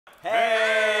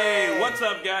Hey, what's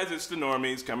up, guys? It's the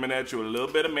Normies coming at you with a little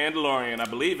bit of Mandalorian. I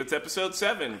believe it's episode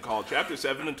 7, called Chapter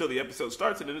 7 until the episode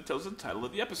starts, and then it tells the title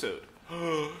of the episode.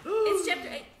 It's Chapter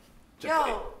 8.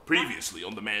 Chapter 8. Previously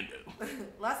on the Mando.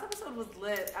 Last episode was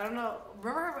lit. I don't know.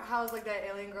 Remember how like that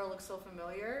alien girl looks so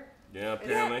familiar? Yeah,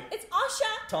 apparently. Yeah, it's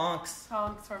Asha. Tonks.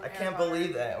 Tonks from I can't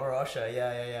believe that. Or Osha,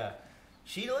 yeah.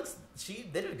 They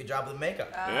did a good job with the makeup.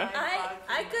 Yeah?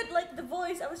 I could like the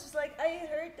voice. I was just like, I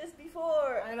heard this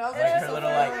before. I know. Like her little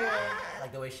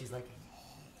like the way she's like.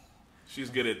 She's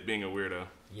good at being a weirdo.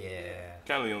 Yeah.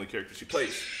 Kind of the only character she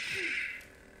plays.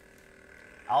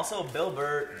 Also, Bill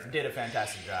Burr did a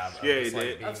fantastic job. Yeah, he just, like,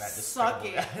 did. being Of that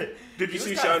sucking. despicable guy. Did you He see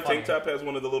was Sean kinda funny. Tank Top has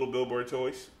one of the little Billboard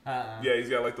toys? Yeah, he's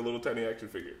got like the little tiny action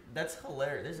figure. That's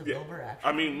hilarious. There's a Yeah. Bill Burr action.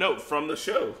 I mean, no, from the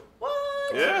show. What?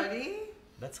 Yeah. Ready?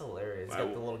 That's hilarious. He's Wow.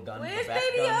 got the little gun. Where's the back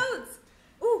Baby gun. Oats?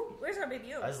 Ooh, where's our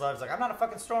Baby I Oats? was like, I'm not a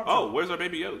fucking stormtrooper. Oh, where's our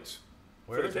baby Yodes?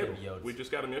 Where For is the Baby table. Yodes? We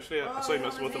just got him yesterday. I Oh, saw you he's on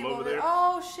messing the with him table over there.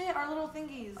 Oh shit, our little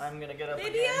thingies. I'm gonna get up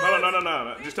Baby again. Yoda.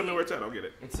 No. Just tell me where it's at. I'll get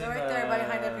it. It's They're in right there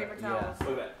behind that paper towels. Look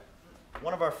at that.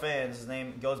 One of our fans, he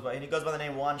goes by the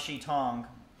name Wan Shi Tong,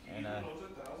 and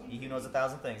he who knows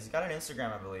 1,000 things. He's got an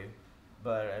Instagram, I believe,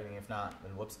 but I mean, if not,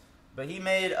 then whoops. But he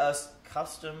made us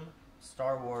custom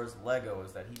Star Wars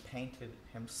Legos that he painted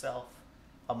himself.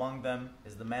 Among them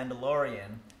is the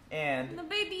Mandalorian and The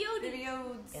Baby Yoda. Baby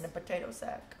Yodes. in a potato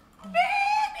sack. Baby.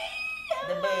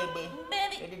 The baby.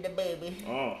 Baby. It is the baby.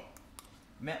 Oh,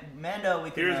 Mando,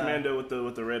 we can. here's Mando with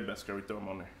the red mascara. We throw him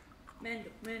on there.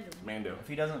 Mando. If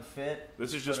he doesn't fit,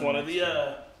 This is put just him one on of the show.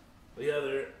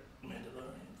 other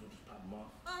Mandalorians. We'll just pop them off.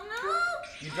 Oh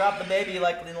no! You dropped the baby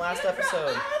like in the last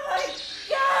episode. Oh my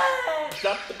god!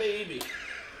 Stop the baby.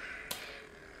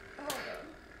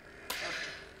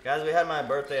 Guys, we had my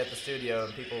birthday at the studio,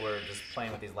 and people were just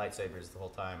playing with these lightsabers the whole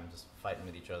time, just fighting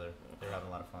with each other. They were having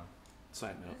a lot of fun.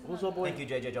 Side note. What's up, boy? Thank you,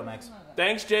 JJ Joe Max.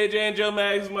 Thanks, JJ and Joe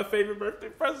Mags. It's my favorite birthday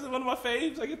present. One of my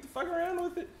faves. I get to fuck around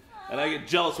with it, and I get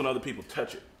jealous when other people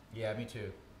touch it. Yeah, me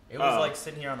too. It was like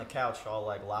sitting here on the couch, all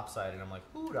like lopsided. And I'm like,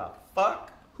 who the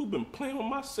fuck? Who been playing with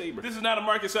my saber? This is not a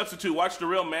market substitute. Watch the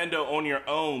real Mando on your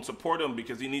own. Support him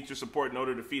because he needs your support in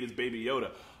order to feed his baby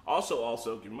Yoda.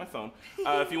 Also, give me my phone.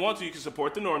 If you want to, you can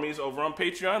support the Normies over on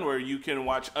Patreon, where you can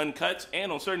watch uncuts,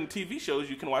 and on certain TV shows,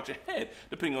 you can watch ahead,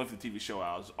 depending on if the TV show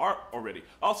hours are already.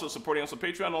 Also, supporting us on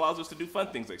Patreon allows us to do fun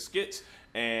things like skits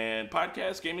and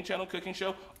podcasts, gaming channel, cooking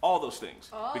show, all those things.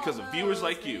 All because of viewers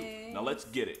like you. things. Now let's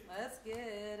get it. Let's get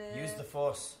it. Use the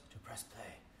force to press play.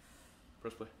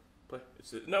 Press play. Play.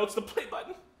 It's the play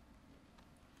button.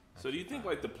 So do you think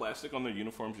like the plastic on their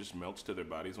uniforms just melts to their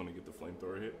bodies when they get the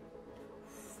flamethrower hit?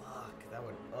 Fuck, that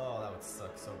would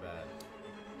suck so bad.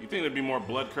 You think there'd be more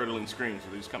blood-curdling screams, so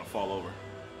they just kind of fall over?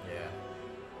 Yeah.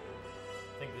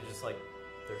 I think they're just like,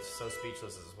 they're so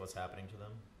speechless as what's happening to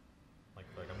them. Like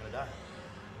I'm gonna die.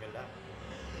 I'm gonna die.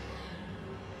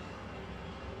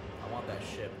 I want that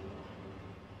ship.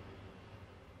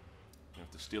 You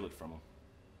have to steal it from them.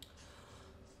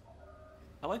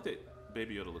 I like that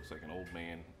Baby Yoda looks like an old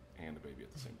man and a baby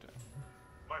at the same time.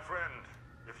 My friend,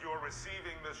 if you're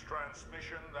receiving this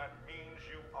transmission, that means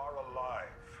you are alive.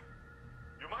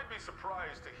 You might be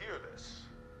surprised to hear this,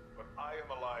 but I am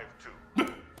alive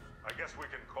too. I guess we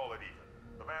can call it even.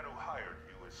 The man who hired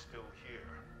you is still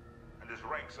here, and his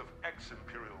ranks of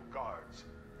ex-Imperial guards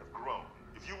have grown.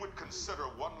 If you would consider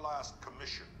one last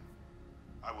commission,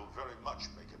 I will very much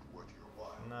make it worth your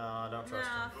while. No, don't trust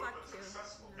Nah, him. fuck Been you.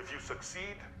 successful. If you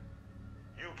succeed,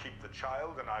 you keep the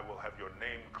child, and I will have your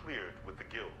name cleared with the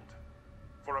guild.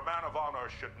 For a man of honor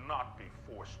should not be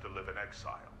forced to live in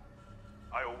exile.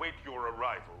 I await your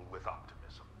arrival with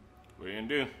optimism. What are you gonna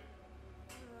do?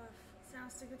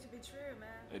 Sounds too good to be true, man.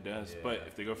 It does, Yeah. but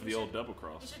if they go for the old double You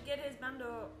cross. should get his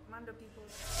Mando people.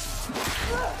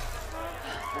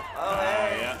 Oh,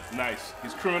 hey. Yeah, nice.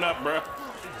 He's crewing up, bro.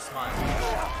 She just smiled.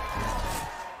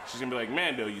 She's gonna be like,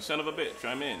 Mando, you son of a bitch,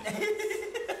 I'm in.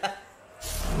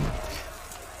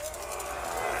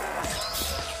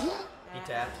 He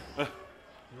tapped. You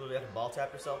literally have to ball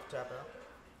tap yourself to tap out?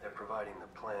 They're providing the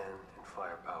plan and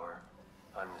firepower.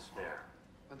 I'm the snare.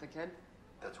 With the kid?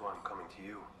 That's why I'm coming to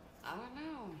you. I don't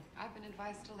know. I've been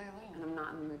advised to lay low. And I'm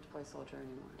not in the mood to play soldier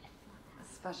anymore.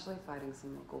 Especially fighting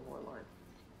some local warlord.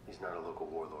 He's not a local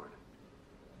warlord.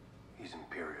 He's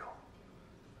Imperial.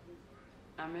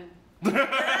 I'm in. You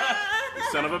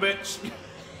son of a bitch.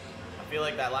 I feel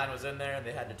like that line was in there and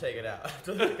they had to take it out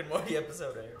after the Rick and Morty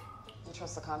episode aired. You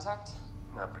trust the contact?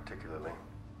 Not particularly.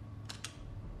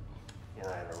 You and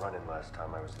I had a run-in last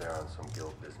time I was there on some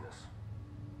guild business.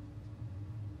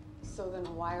 So then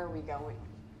why are we going?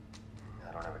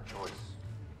 I don't have a choice.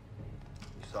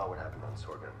 You saw what happened on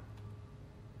Sorgan.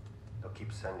 They'll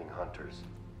keep sending hunters.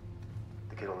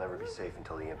 The kid will never be safe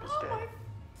until the imp is dead.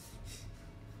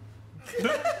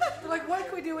 They're like, what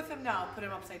can we do with him now? Put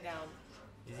him upside down.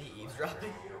 Is he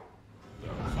eavesdropping?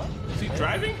 Is he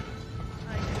driving?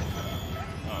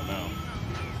 Oh no.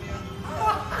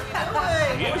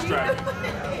 He is driving.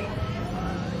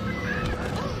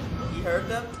 He heard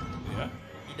them? Yeah.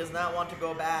 He does not want to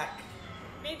go back.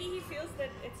 Maybe he feels that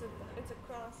it's a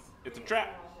cross. It's a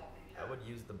trap. I would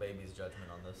use the baby's judgment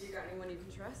on this. You got anyone you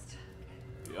can trust?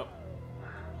 Yep.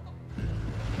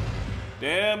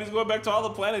 Damn, he's going back to all the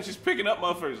planets. He's picking up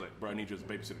motherfuckers. Like, bro, I need you as a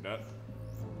babysitter, Dad.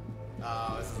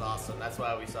 Oh, this is awesome. That's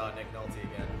why we saw Nick Nolte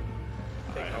again.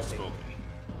 I have spoken.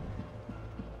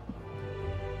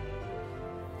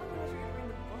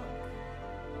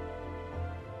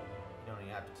 You don't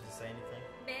even have to say anything.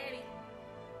 Baby.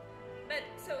 But,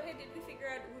 so, hey, did we figure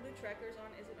out who the tracker's on?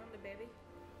 Is it on the baby?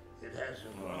 It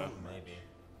hasn't run. Maybe.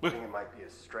 I think it might be a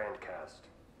strand cast.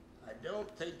 I don't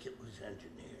think it was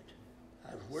engineered.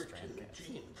 I've worked in the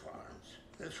gene farms.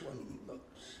 This one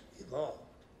looks evolved.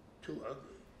 Too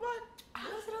ugly. What? How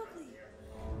is it ugly?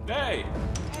 Hey!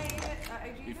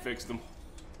 Hey, He fixed them.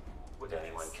 Would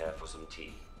anyone care for some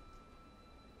tea?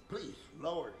 Please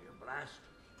lower your blaster.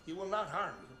 He will not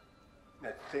harm you.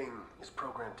 That thing is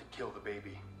programmed to kill the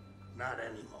baby. Not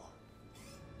anymore.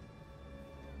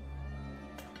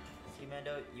 See,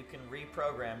 Mando, you can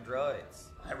reprogram droids.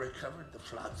 I recovered the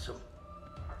flotsam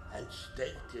and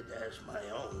staked it as my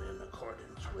own in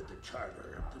accordance with the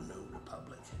charter of the New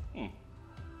Republic.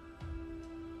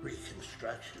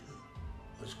 Reconstruction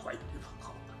was quite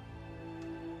difficult,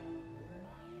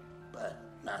 but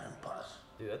not impossible.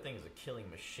 Dude, that thing is a killing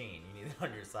machine. You need it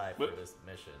on your side for this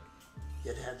mission.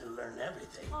 It had to learn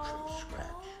everything from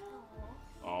scratch.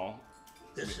 Oh.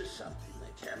 This is something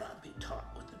that cannot be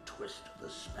taught with the twist of a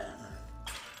spanner.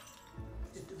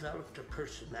 It developed a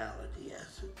personality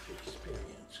as its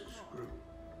experiences grew.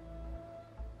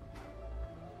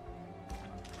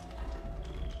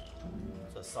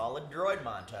 It's a solid droid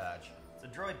montage. It's a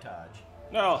droid-tage.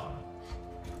 No.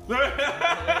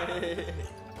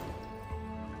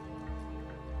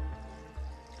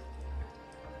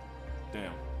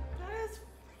 Damn. That is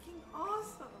freaking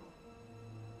awesome.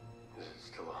 Is it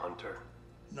still a hunter?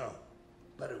 No,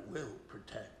 but it will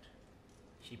protect.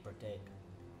 She partake.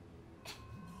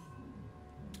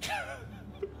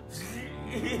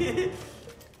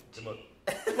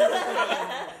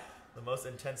 The most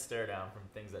intense stare down from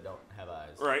things that don't have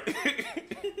eyes. Right. I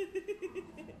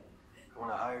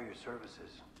want to hire your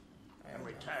services. I am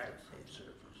retired from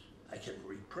service. I can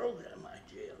reprogram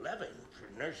IG-11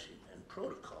 for nursing and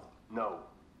protocol. No,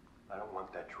 I don't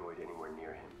want that droid anywhere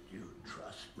near him. You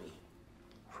trust me?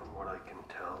 From what I can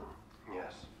tell,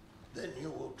 yes. Then you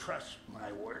will trust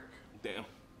my work. Damn.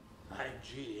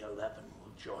 IG-11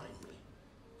 will join me.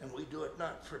 And we do it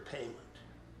not for payment,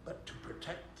 but to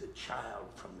protect the child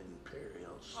from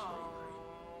imperial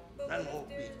slavery. None will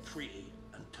be free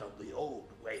until the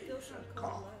old ways are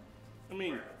gone. I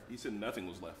mean, he said nothing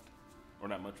was left. Or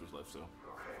not much was left, so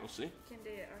we'll see. Can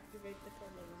they activate the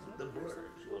formula? The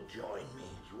blurs will join me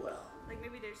as well. Like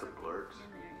maybe there's The something blurs?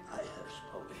 in there. I have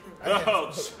spoken.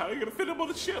 Oh, how are you gonna fit him on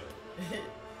the ship?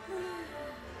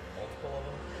 Multiple of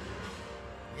them.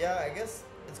 Yeah, I guess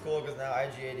it's cool because now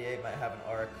IG-88 might have an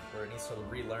arc where it needs to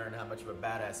relearn how much of a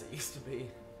badass it used to be.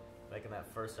 Like in that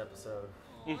first episode.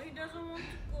 Oh, he doesn't want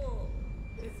to go.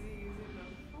 Is he using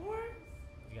the force?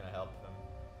 He's gonna help them.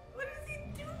 What is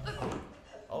he doing?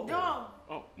 Oh. No.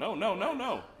 Oh, no.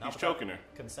 Not He's without choking her.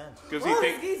 Consent. Because What?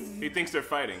 he thinks they're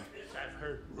fighting. I've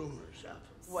heard rumors of.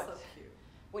 What? So cute.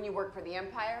 When you worked for the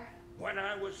Empire? When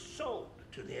I was sold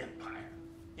to the Empire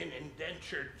in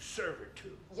indentured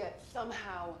servitude. Yet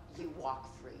somehow you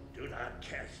walk free. Do not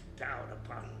cast doubt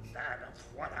upon that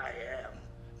of what I am,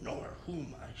 nor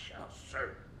whom I shall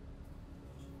serve.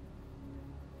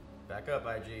 Back up,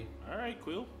 IG. Alright,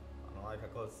 Quill. I don't like how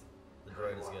close the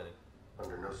droid is getting.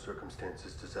 Under no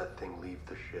circumstances does that thing leave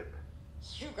the ship.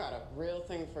 You got a real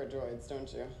thing for droids,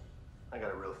 don't you? I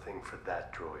got a real thing for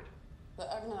that droid. But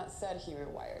Ugnaught said he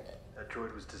rewired it. That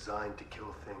droid was designed to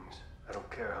kill things. I don't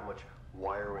care how much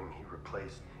wiring he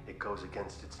replaced, it goes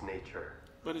against its nature.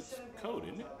 But it's code,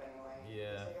 isn't it?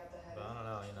 Yeah, but I don't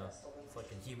know, you know. It's like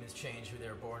can humans change who they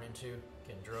were born into?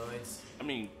 Can droids? I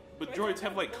mean, but droids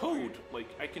have like code. Like,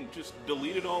 I can just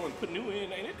delete it all and put new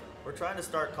in, ain't it? We're trying to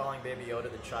start calling Baby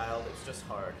Yoda the child. It's just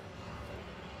hard.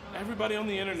 Everybody on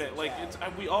the internet, like, it's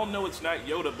we all know it's not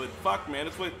Yoda, but fuck, man,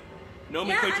 it's what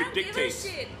nomenclature Yeah, I don't dictates.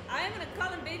 give a shit. I am gonna call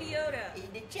him Baby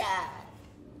Yoda. The child.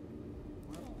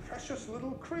 Precious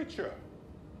little creature.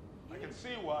 I can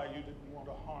see why you didn't want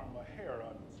to harm a hair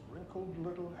on his wrinkled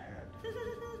little head.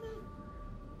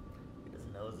 His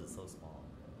nose is so small.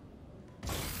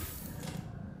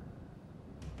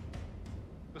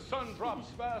 The sun drops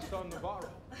fast on Navarro.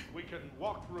 We can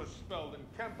walk through a spell, then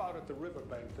camp out at the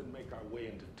riverbank, then make our way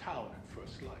into town at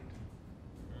first light.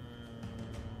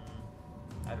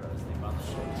 I'd rather think about the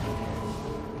ship.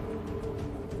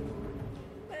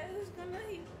 But who's gonna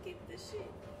keep the ship?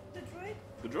 The droid?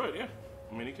 The droid, yeah.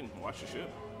 I mean, he can watch the ship.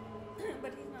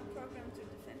 But he's not programmed to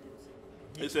defend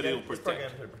himself. He said he'll He's protect.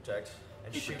 programmed to protect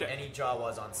and shoot protect. any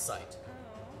Jawas on sight.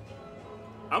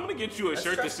 I'm gonna get you a That's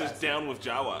shirt that says trespassing. "Down with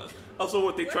Jawas." Also,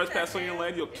 if they What trespass the on your heck?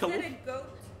 land, you'll kill Is them. that a goat?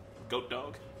 Goat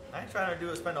dog. I ain't trying to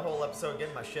do is spend a whole episode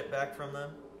getting my shit back from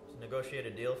them. Just negotiate a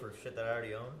deal for shit that I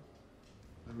already own.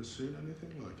 Never seen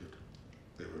anything like it.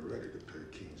 They were ready to pay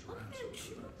King's ransom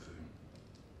for that thing.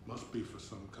 Must be for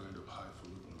some kind of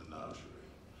highfalutin menagerie.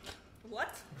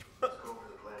 What?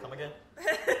 Come again?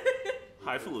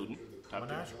 Highfalutin. Type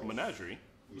Menagerie. of menagerie.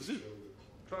 Zoo.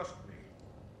 Trust me.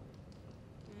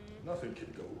 Nothing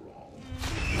can go wrong.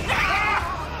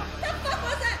 What the fuck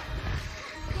was that?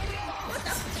 What the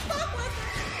fuck was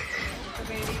that? The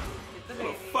baby. Get the What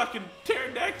a baby. fucking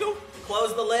pterodactyl.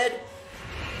 Close the lid.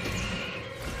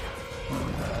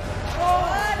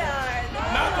 What are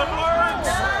those? Not the blurs.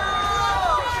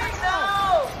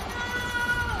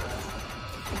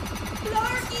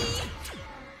 Lordy!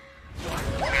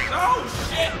 Oh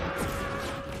shit!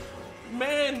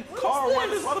 Man, Carl, why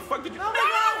this? the fuck did you? Oh my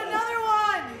god, another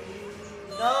one!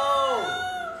 No!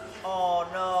 Oh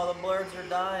no, the blurs are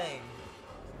dying.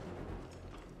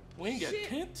 We ain't got Shit.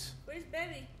 tents. Where's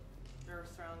baby? They're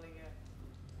surrounding it.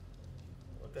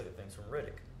 Look like the things from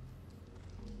Riddick.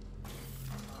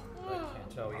 I can't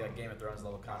tell. We got Game of Thrones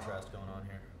level contrast going on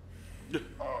here.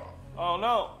 Oh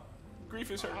no,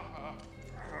 grief is hurt.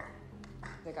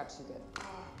 They got you good.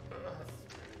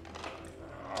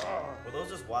 Were those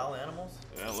just wild animals?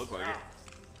 Yeah, it looked like it.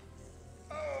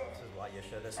 This is why you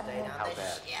should have stayed on the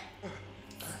ship.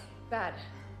 Bad.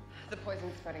 The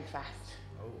poison's spreading fast.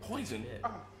 Oh, Poison. shit.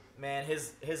 Man,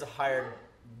 his hired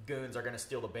goons are gonna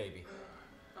steal the baby.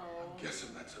 Oh. Guessing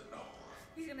that's a no.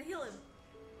 He's gonna heal him.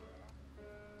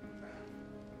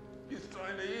 He's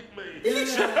trying to eat me.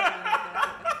 Shut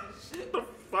the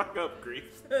fuck up,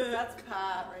 grief. That's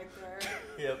Pat right there.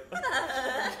 Yep.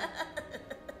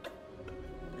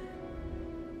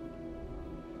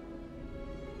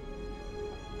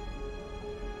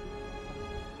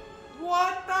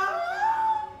 What the?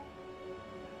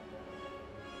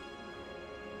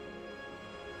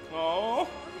 Oh, Oh,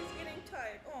 he's getting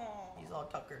tired. Oh. He's all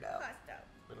tuckered out. Passed out.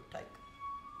 Little tyke.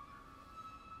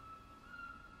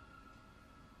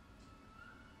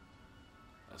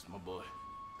 that's my boy.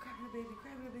 Grab your baby,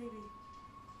 grab your baby.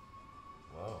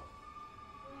 Whoa.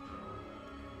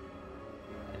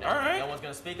 And All right. No one's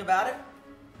gonna speak about it?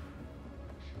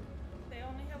 They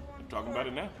only have one. Talking about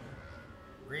it now.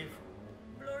 Grief.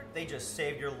 Lord, They just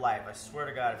saved your life. I swear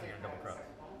to God if you're gonna double cross.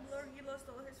 Lord, he lost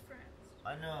all his friends.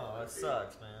 I know, that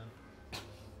sucks, man.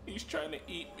 He's trying to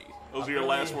eat me. Those are your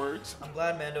last words. I'm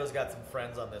glad Mando's got some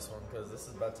friends on this one because this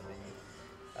is about to be.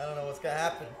 I don't know what's gonna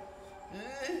happen.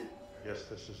 Yes,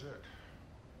 this is it.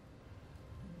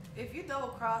 If you double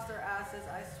cross their asses,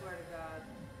 I swear to God.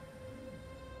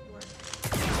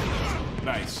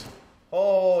 Nice.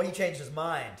 Oh, he changed his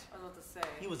mind. I was about to say.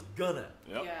 He was gonna.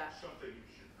 Yep. Yeah. Something you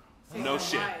should know. Save No my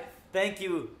shit. life. Thank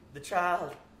you, the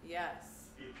child. Yes.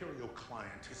 The Imperial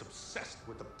client is obsessed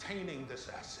with obtaining this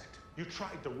asset. You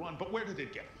tried to run, but where did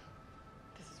it get you?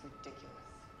 This is ridiculous.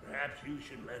 Perhaps you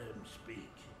should let him speak.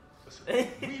 Listen,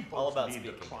 we All both about need the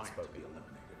speaking, client to spoken. be eliminated.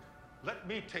 Let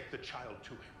me take the child to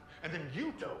him, and then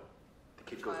you two. No. The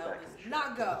kid goes Child back in the does ship.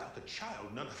 not go. Without the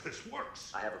child, none of this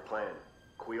works. I have a plan.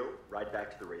 Quill, ride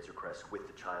back to the Razor Crest with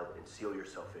the child and seal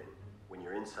yourself in. When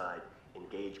you're inside,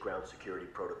 engage ground security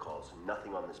protocols.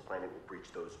 Nothing on this planet will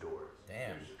breach those doors.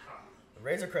 Damn. The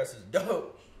Razor Crest is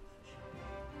dope.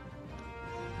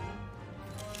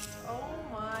 Oh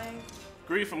my.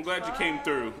 Grief, I'm glad you came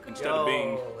through instead Yo, of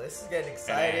being. this is getting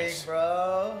exciting, ass.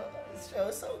 bro. This show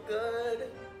is so good.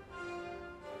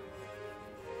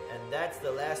 And that's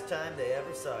the last time they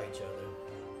ever saw each other.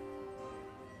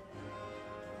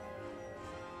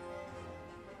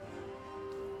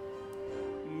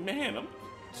 Man, I'm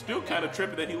still kind of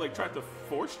tripping that he like tried to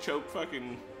force choke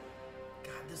fucking.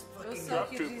 God, this It fucking was so drop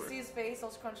cute. Did you trooper. see his face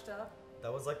all scrunched up?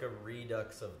 That was like a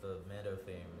redux of the Mando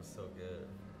theme. It was so good.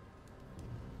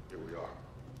 Here we are.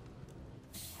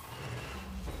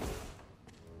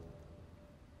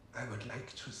 I would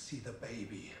like to see the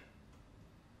baby.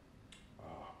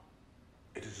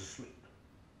 It is asleep.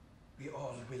 We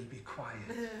all will be quiet.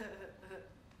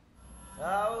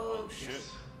 Oh, shit.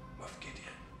 Moff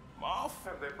Gideon. Moff?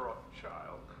 Have they brought the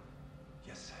child?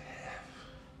 Yes, I have.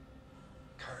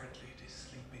 Currently, it is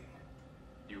sleeping.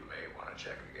 You may want to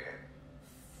check again.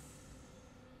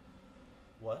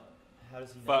 What? How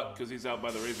does he know? Fuck, because he's out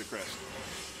by the Razor Crest.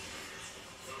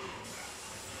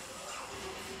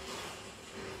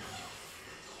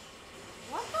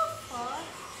 What the fuck?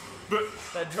 But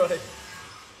That droid.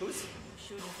 Who's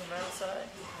shooting from outside?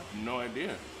 no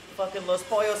idea. Fucking Los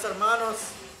Pollos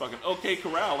Hermanos. Fucking OK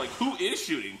Corral. Like, who is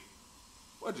shooting?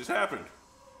 What just happened?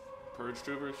 Purge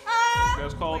Troopers? You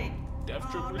guys called Death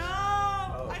Troopers? No!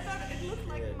 I thought it looked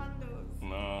like shit. Mandos.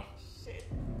 No. Shit.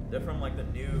 They're from like the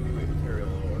new Imperial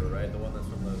Order, right? The one that's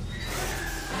from the.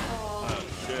 Oh,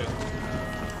 shit.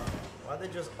 Why'd they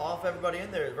just off everybody in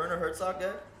there? Is Werner Herzog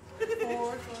dead?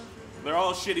 They're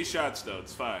all shitty shots, though.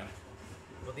 It's fine.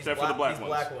 Well, these Except for the black these ones.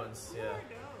 black ones, yeah.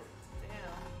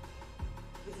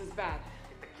 This is bad.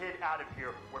 Get the kid out of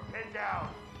here. We're pinned down.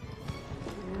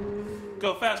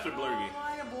 Go faster, Blurgy.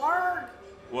 Oh, you blurred.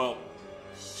 Well,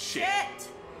 shit.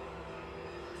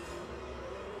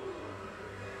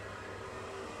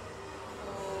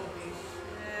 Holy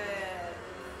shit.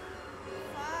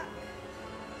 Fuck.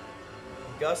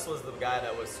 Gus was the guy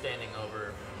that was standing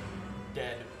over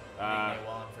dead. Ah.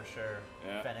 Wan for sure.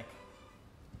 Yeah. Fennec.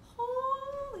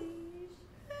 Holy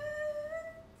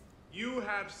shit. You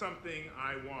have something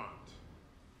I want.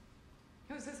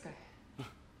 Who's this guy?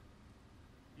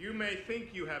 You may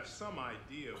think you have some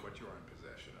idea what you are in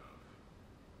possession of,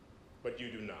 but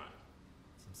you do not.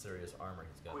 Some serious armor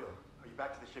he's got. Quill, are you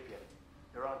back to the ship yet?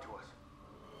 They're on to us.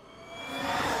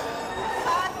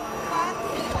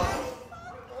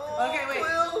 Okay, wait.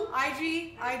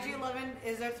 IG-11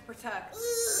 is there to protect.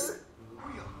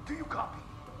 Quill, do you copy?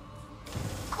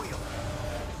 Quill.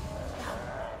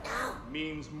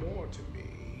 Means more to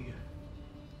me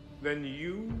than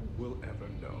you will ever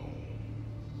know.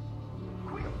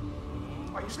 Quill,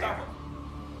 are you there?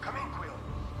 Come in, Quill.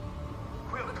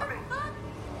 Quill, come in.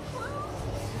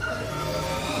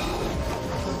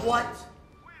 What?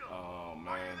 Oh,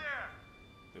 man.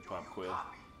 They pop Quill.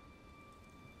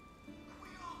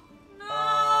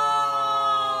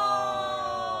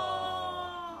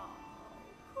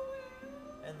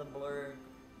 And the blur.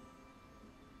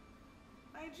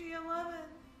 IG-11.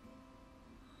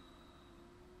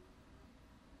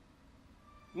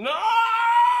 No!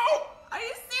 Are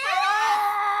you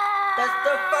serious? That's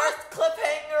the first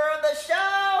cliffhanger of the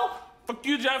show! Fuck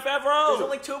you, Jon Favreau! There's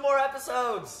only 2 more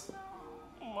episodes!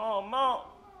 Oh, no.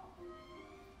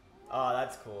 Oh,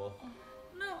 that's cool.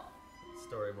 No.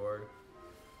 Storyboard.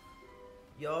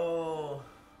 Yo.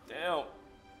 Damn.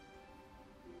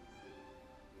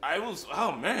 I was...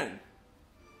 Oh, man.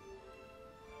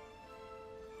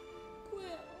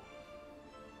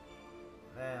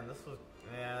 Man, this was...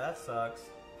 Yeah, that sucks.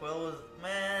 Quill was...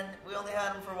 Man, we only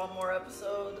had him for 1 more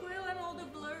episode. Quill and all the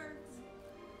blurs.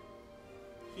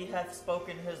 He hath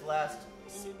spoken his last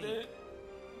speak.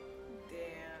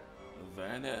 Damn.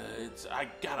 Vanna, I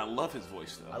gotta love his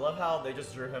voice, though. I love how they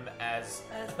just drew him as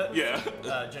Yeah.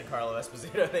 Giancarlo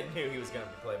Esposito. They knew he was going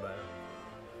to be played by him.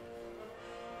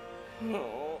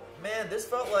 Oh. Man, this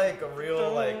felt like a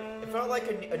real, like, it felt like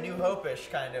a New Hope-ish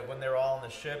kind of when they were all on the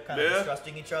ship, kind of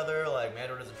distrusting each other. Like,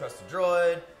 Mando doesn't trust a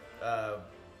droid.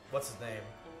 What's his name?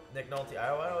 Nick Nolte. I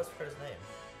always forget his name.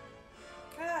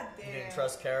 God damn. He didn't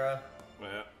trust Kara.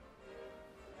 Yeah.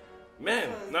 Man,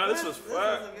 no, this was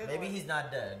fun. Maybe he's not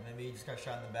dead. Maybe he just got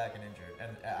shot in the back and injured.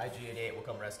 And IG-88 will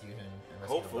come rescue him. And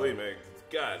rescue Hopefully, them both. man.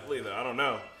 God, leave that. I don't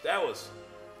know. That was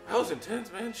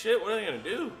intense, man. Shit, what are they gonna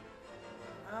do?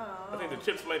 I think the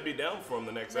chips might be down for him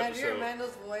the next Imagine episode.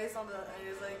 Mando's voice on the, and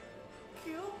he's like,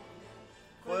 Q?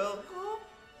 Quill?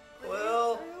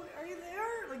 Quill? Are you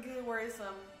there? Like, getting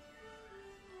worrisome.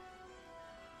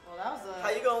 Well, that was a... How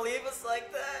you gonna leave us like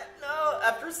that? No,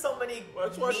 after so many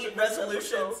neat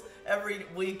resolutions every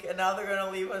week, and now they're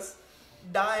gonna leave us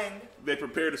dying. They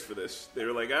prepared us for this. They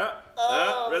were like,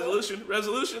 resolution.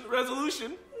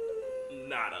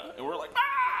 Nada. And we're like, ah!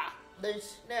 They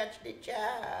snatched the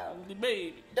child. The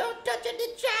baby. Don't touch the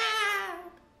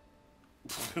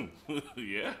child.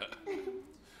 Yeah. I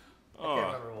can't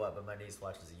remember what, but my niece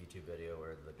watches a YouTube video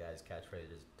where the guy's catchphrase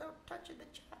is, "Don't touch the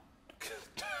child."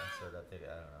 So that thing, I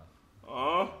don't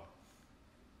know.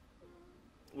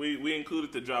 We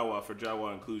included the Jawa for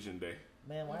Jawa Inclusion Day.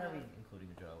 Man, why are we including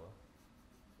Jawa?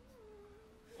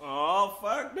 Oh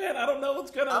fuck, man! I don't know what's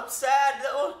gonna. I'm sad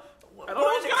though. I don't know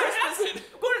what's gonna happen.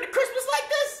 Going into Christmas like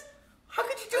this? How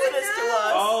could you do this to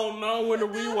us? Oh no! When are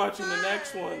we watching the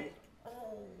next one?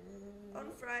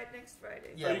 On Friday, next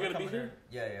Friday. Yeah, are you gonna be here?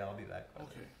 Yeah, I'll be back.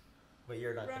 Okay. But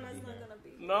you're not going to Brenna's be not there. gonna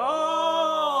be. No.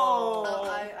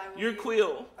 I will You're be-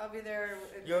 Quill. I'll be there.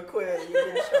 You're Quill. You're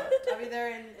getting shot. I'll be there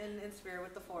in spirit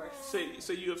with the Force. Say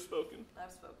you have spoken.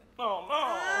 I've spoken. Oh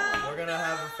no. We're going to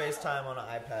have a FaceTime on an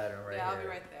iPad and right Yeah, here. I'll be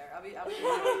right there. I'll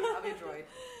be a droid.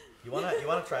 You wanna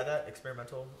try that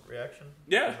experimental reaction?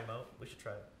 Yeah. Remote? We should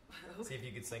try it. See if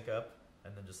you could sync up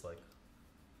and then just like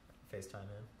FaceTime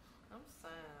in. I'm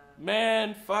sad.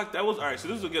 Man, fuck, that was alright. So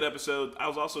this was a good episode. I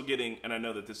was also getting, and I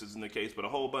know that this isn't the case, but a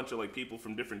whole bunch of like people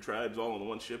from different tribes all on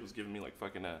one ship was giving me like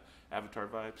fucking Avatar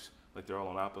vibes. Like they're all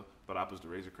on Appa, but Appa's the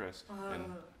Razor Crest,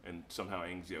 and somehow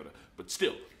Aang's Yoda. But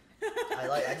still,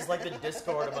 I just like the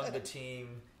discord among the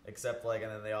team, except like,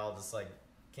 and then they all just like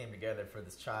came together for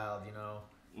this child, you know,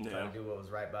 trying to do what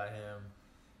was right by him.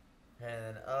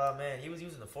 And oh man, he was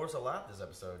using the Force a lot this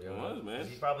episode, yo. It was, man.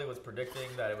 He probably was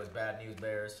predicting that it was bad news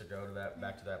bears to go to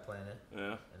back to that planet. Yeah.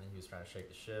 And then he was trying to shake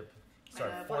the ship. He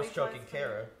started but force he choking tried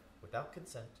Kara without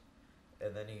consent,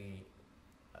 and then he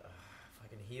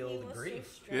fucking healed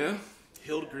grief. Yeah,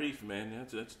 healed grief, man.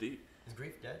 That's deep. Is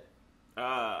Grief dead?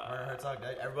 Werner Herzog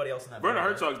dead. Everybody else in that. Werner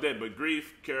Herzog's dead, but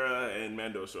Grief, Kara, and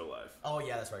Mando are still alive. Oh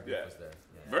yeah, that's right. Grief was there.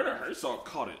 Yeah. Werner Herzog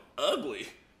caught it ugly.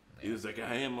 He was like,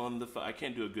 I am on the I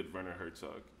can't do a good Werner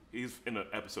Herzog. He's in an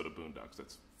episode of Boondocks.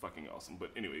 That's fucking awesome.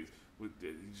 But anyways, he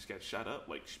just got shot up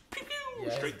like pew, pew,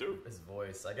 straight through. His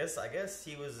voice. I guess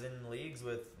he was in leagues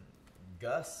with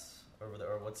Gus over there,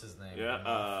 or what's his name? Yeah,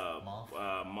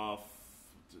 Moff.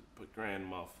 Put Grand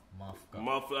Moff.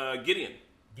 Gideon.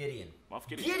 Moff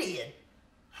Gideon.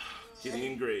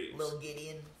 Gideon Graves. Little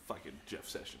Gideon. Fucking Jeff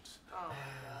Sessions. Oh my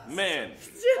God. Man.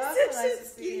 That's so nice to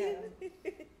see him.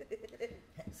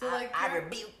 So like, I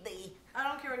rebuke thee. I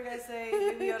don't care what you guys say.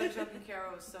 Baby Yoda choking Kara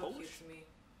was so cute to me.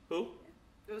 Who?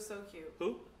 It was so cute.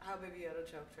 Who? How Baby Yoda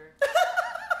choked her.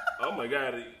 Oh my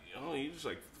God. You just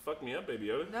like fucked me up, Baby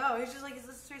Yoda. No, he's just like, his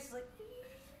face is like.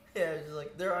 Yeah, just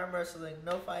like they're arm wrestling,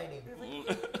 no fighting.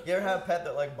 You ever have a pet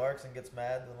that like barks and gets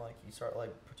mad, and like you start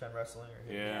like pretend wrestling or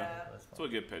That's what a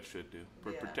good pet should do.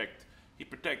 Protect.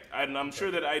 And I'm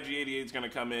sure that IG-88 is gonna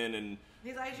come in and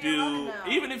He's IG-11 do now.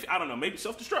 even if I don't know, maybe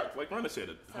self-destruct, like Rhonda said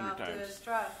 100 times.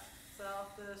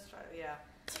 Self-destruct. Yeah.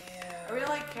 I really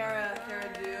like Cara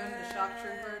Dune, the shock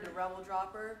trooper, the rebel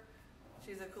dropper.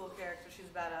 She's a cool character. She's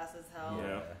badass as hell.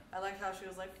 Yeah. I like how she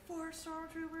was like 4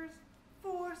 stormtroopers.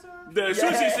 4 stormtroopers. As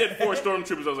soon as he said 4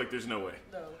 stormtroopers, I was like, "There's no way."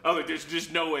 No. I was like, "There's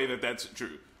just no way that that's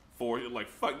true." 4, like,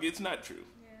 fuck, it's not true.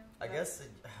 I guess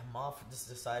Moff just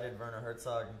decided Werner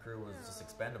Herzog and crew was just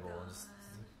expendable and just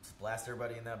blast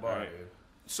everybody in that bar, Right. dude.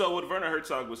 So what Werner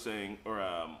Herzog was saying, or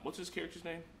what's his character's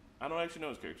name? I don't actually know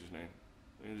his character's name.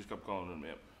 I just kept calling him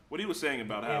Imp. What he was saying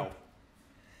about how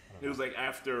it was like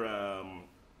after,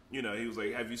 he was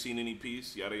like, have you seen any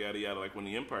peace? Yada, yada, yada. Like when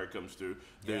the Empire comes through,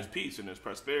 there's peace and there's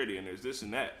prosperity and there's this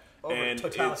and that. Over and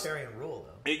totalitarian rule,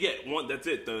 though. That's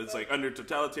it, though. It's like under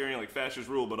totalitarian, like fascist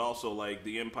rule, but also like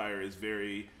the Empire is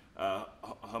very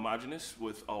homogenous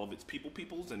with all of its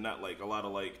peoples and not like a lot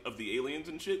of like of the aliens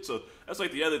and shit. So that's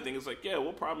like the other thing. It's like, yeah,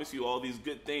 we'll promise you all these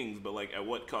good things, but like at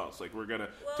what cost? Like we're gonna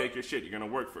take your shit. You're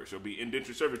gonna work for us. You'll be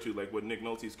indentured servitude, like what Nick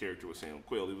Nolte's character was saying.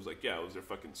 Quill, he was like, yeah, I was their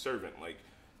fucking servant. Like,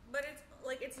 but it's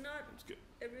like it's not good.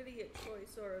 Really a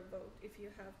choice or a vote if you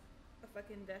have a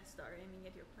fucking Death Star aiming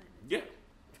at your planet. Yeah.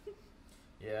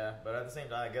 Yeah, but at the same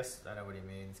time, I guess I know what he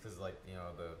means because, like, you know,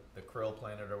 the Krill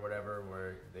planet or whatever,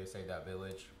 where they say that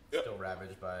village still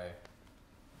ravaged by,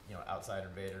 you know, outside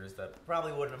invaders that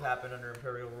probably wouldn't have happened under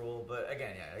Imperial rule. But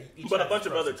again, but a bunch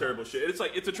of other terrible shit. It's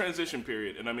like it's a transition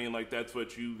period, and I mean, like that's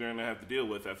what you're gonna have to deal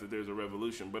with after there's a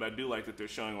revolution. But I do like that they're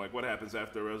showing like what happens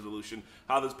after a revolution,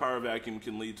 how this power vacuum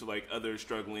can lead to like other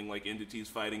struggling like entities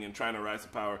fighting and trying to rise to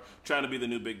power, trying to be the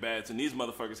new big bads, and these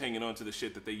motherfuckers hanging on to the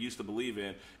shit that they used to believe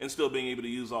in, and still being able to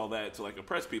use all that to like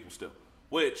oppress people still,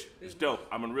 which is dope.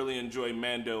 I'm gonna really enjoy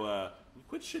Mando.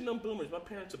 Quit shitting on boomers. My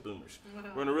parents are boomers. We're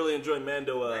gonna really enjoy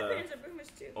Mando. My parents are boomers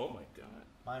too. Oh my god.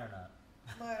 Mine are not.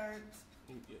 Mine aren't.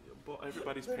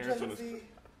 Everybody's They're parents on Gen this.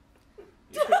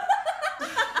 Z.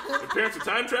 Your parents are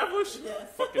time travelers? Yes.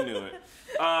 Fucking knew it.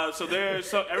 So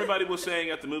everybody was saying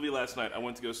at the movie last night. I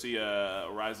went to go see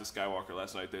Rise of Skywalker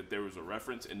last night. That there was a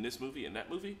reference in this movie, in that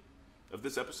movie, of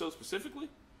this episode specifically.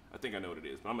 I think I know what it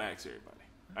is, but I'm gonna ask everybody.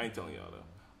 I ain't telling y'all though.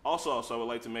 Also, I would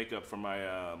like to make up for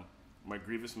my my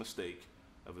grievous mistake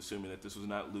of assuming that this was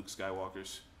not Luke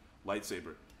Skywalker's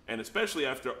lightsaber. And especially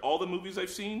after all the movies I've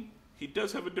seen, he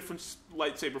does have a different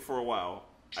lightsaber for a while.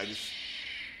 I just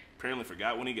apparently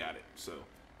forgot when he got it. So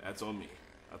that's on me.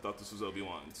 I thought this was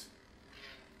Obi-Wan's.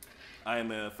 I am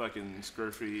a fucking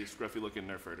scruffy looking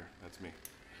nerf herder. That's me.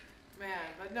 Man,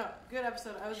 but no, good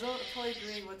episode. I was totally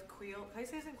agreeing with Quill. How do you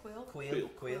say his name? Quill?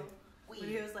 Quill. When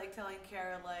he was like telling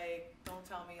Kara like, don't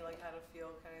tell me like how to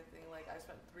feel kind of thing. Like I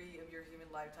spent 3 of your human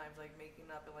lifetimes like making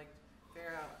up and like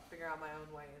figure out my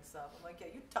own way and stuff. I'm like, yeah,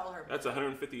 you tell her. That's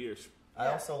 150 years. I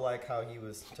also like how he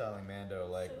was telling Mando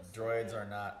like droids are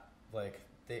not like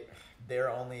they're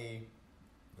only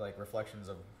like reflections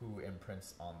of who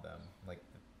imprints on them. Like,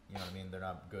 you know what I mean? They're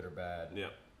not good or bad. Yeah.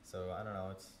 So I don't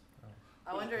know.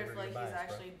 I wonder if like he's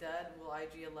actually dead. Will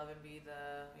IG-11 be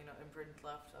the imprint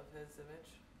left of his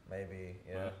image? Maybe,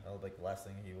 yeah. That'll be like the last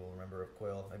thing he will remember of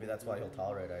Quill. Maybe that's why he'll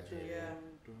tolerate IG. Yeah.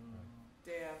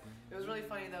 Damn. It was really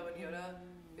funny though when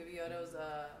Baby Yoda was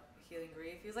healing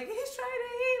grief. He was like, he's trying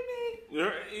to eat me.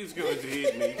 Yeah, he's going to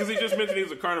eat me because he just mentioned he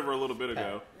was a carnivore a little bit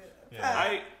ago.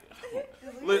 Yeah.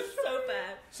 So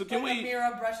bad. So can we?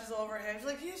 Mira brushes over him. She's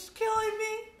like, he's killing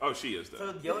me. Oh, she is though.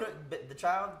 So Yoda, the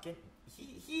child,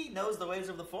 he knows the ways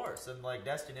of the Force and like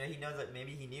destiny. He knows that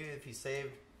maybe he knew if he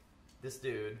saved this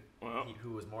dude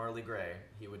who was morally gray,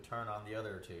 he would turn on the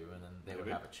other two, and then they would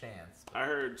have a chance. I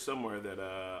heard somewhere that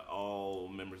all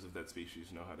members of that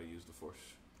species know how to use the Force.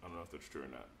 I don't know if that's true or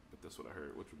not, but that's what I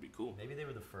heard, which would be cool. Maybe they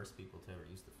were the first people to ever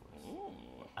use the Force.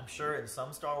 Ooh. I'm sure in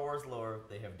some Star Wars lore,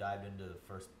 they have dived into the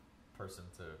first person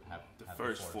to have the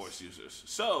first Force users.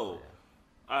 So,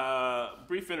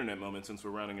 brief internet moment since we're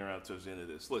rounding around towards the end of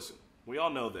this. Listen, we all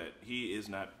know that he is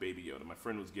not Baby Yoda. My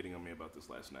friend was getting on me about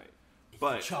this last night.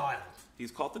 But the child.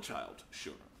 He's called the child,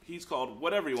 sure. He's called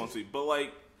whatever he wants to be. But,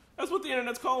 like, that's what the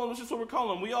internet's calling him. It's just what we're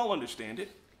calling him. We all understand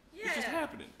it. Yeah. It's just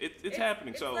happening. It's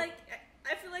happening. It's so like,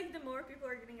 I feel like the more people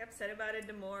are getting upset about it,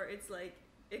 the more it's like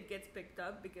it gets picked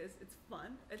up because it's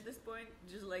fun at this point.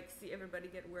 Just like see everybody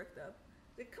get worked up.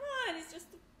 Like, come on, it's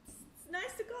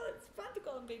nice to call it. It's fun to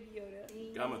call him Baby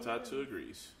Yoda. Gamatatu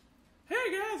agrees. Hey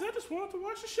guys, I just wanted to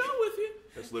watch the show with you.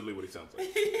 That's literally what he sounds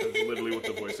like. That's literally what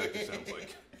the voice actor sounds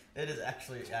like. It is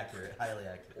actually accurate, highly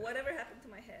accurate. Whatever happened to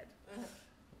my head?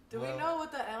 Do we know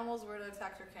what the animals were that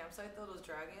attacked your campsite though? Those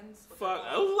dragons? Fuck,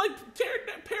 it was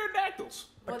like pterodactyls.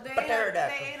 Well, they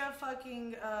ate a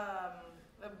fucking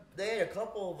they ate a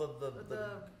couple of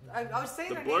the I was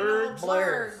saying the their name,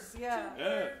 blurs.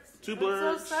 Yeah. Two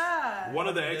blurs. So sad. One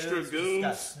of the extra goons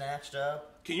got snatched up.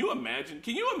 Can you imagine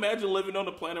living on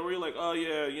a planet where you're like, oh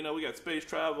yeah, we got space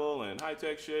travel and high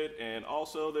tech shit, and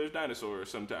also there's dinosaurs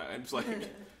sometimes. Like,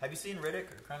 have you seen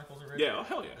Riddick or Chronicles of Riddick? Yeah, oh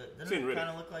hell yeah. Doesn't it kind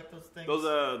of look like those things?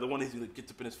 Those the one he like,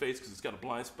 gets up in his face because it's got a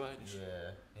blind spot.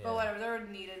 Yeah. But whatever, they were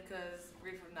needed because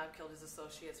Reef would not killed his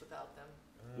associates without them.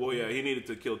 Well, yeah, he needed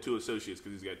to kill 2 associates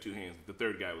because he's got 2 hands. The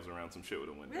third guy was around some shit with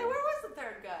a window. Yeah, where was the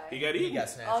third guy? He got eaten. He got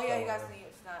snatched. Oh yeah, he got sneaked.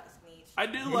 I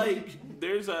do like.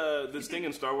 There's this thing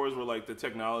in Star Wars where like the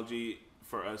technology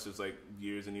for us is like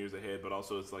years and years ahead, but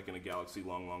also it's like in a galaxy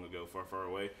long, long ago, far, far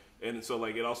away. And so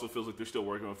like it also feels like they're still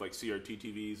working with like CRT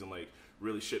TVs and like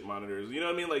really shit monitors. You know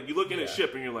what I mean? Like you look at a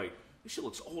ship and you're like, this shit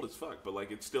looks old as fuck, but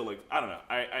like it's still like I don't know.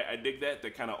 I dig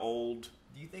that kind of old.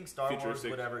 Do you think Star Wars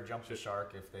would ever jump the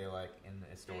shark if they like in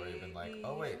the story have been like,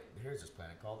 oh wait, here's this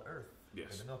planet called Earth?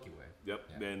 Yes. The Milky Way. Yep.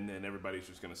 Yeah. Then everybody's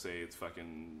just gonna say it's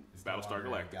fucking It's Battlestar no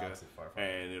longer Galactica, a galaxy far, far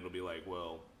and it'll be like,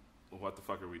 well, what the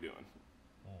fuck are we doing?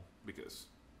 Because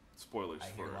spoilers. I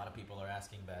hear a lot of people are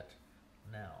asking that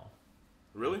now.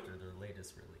 Really? After their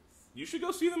latest release. You should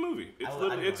go see the movie.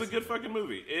 It's a good fucking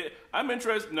movie. I'm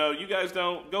interested. No, you guys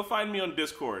don't. Go find me on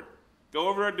Discord. Go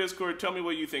over our Discord. Tell me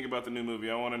what you think about the new movie.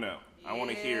 I want to know. I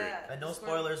want to hear it. And no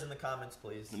spoilers in the comments,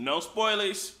 please. No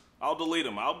spoilers. I'll delete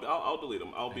them. I'll delete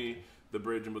them. I'll be the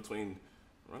bridge in between.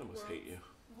 Ronna must hate you.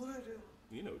 What did I do?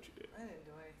 You know what you did. I didn't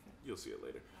do anything. You'll see it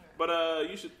later. But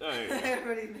you should.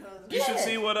 Everybody knows. You should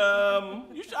see what. I'm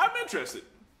interested.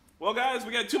 Well, guys,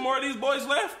 we got 2 more of these boys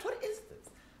left. What is this?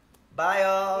 Bye,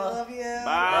 y'all. Love you.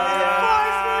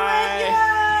 Bye.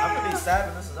 I'm gonna be sad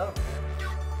when this is over.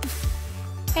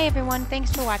 Hey everyone,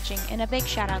 thanks for watching, and a big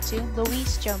shout out to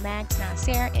Luis, Joe Mags,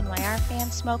 Nasser, NYR Fam,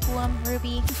 Smokealum,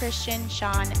 Ruby, Christian,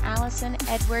 Sean, Allison,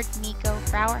 Edward, Nico,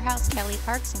 Brower House, Kelly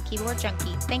Parks, and Keyboard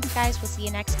Junkie. Thanks guys, we'll see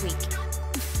you next week.